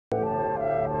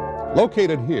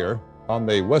Located here on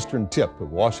the western tip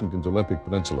of Washington's Olympic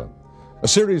Peninsula, a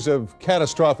series of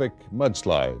catastrophic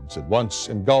mudslides had once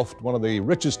engulfed one of the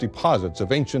richest deposits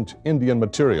of ancient Indian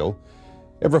material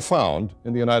ever found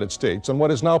in the United States on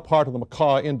what is now part of the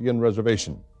Makah Indian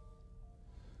Reservation.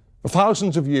 For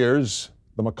thousands of years,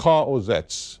 the Makah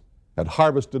Ozettes had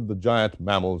harvested the giant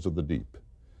mammals of the deep,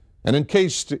 and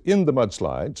encased in the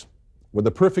mudslides were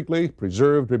the perfectly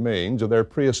preserved remains of their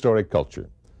prehistoric culture.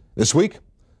 This week,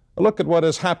 a look at what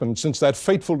has happened since that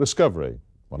fateful discovery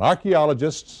when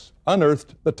archaeologists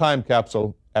unearthed the time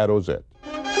capsule at Ozette.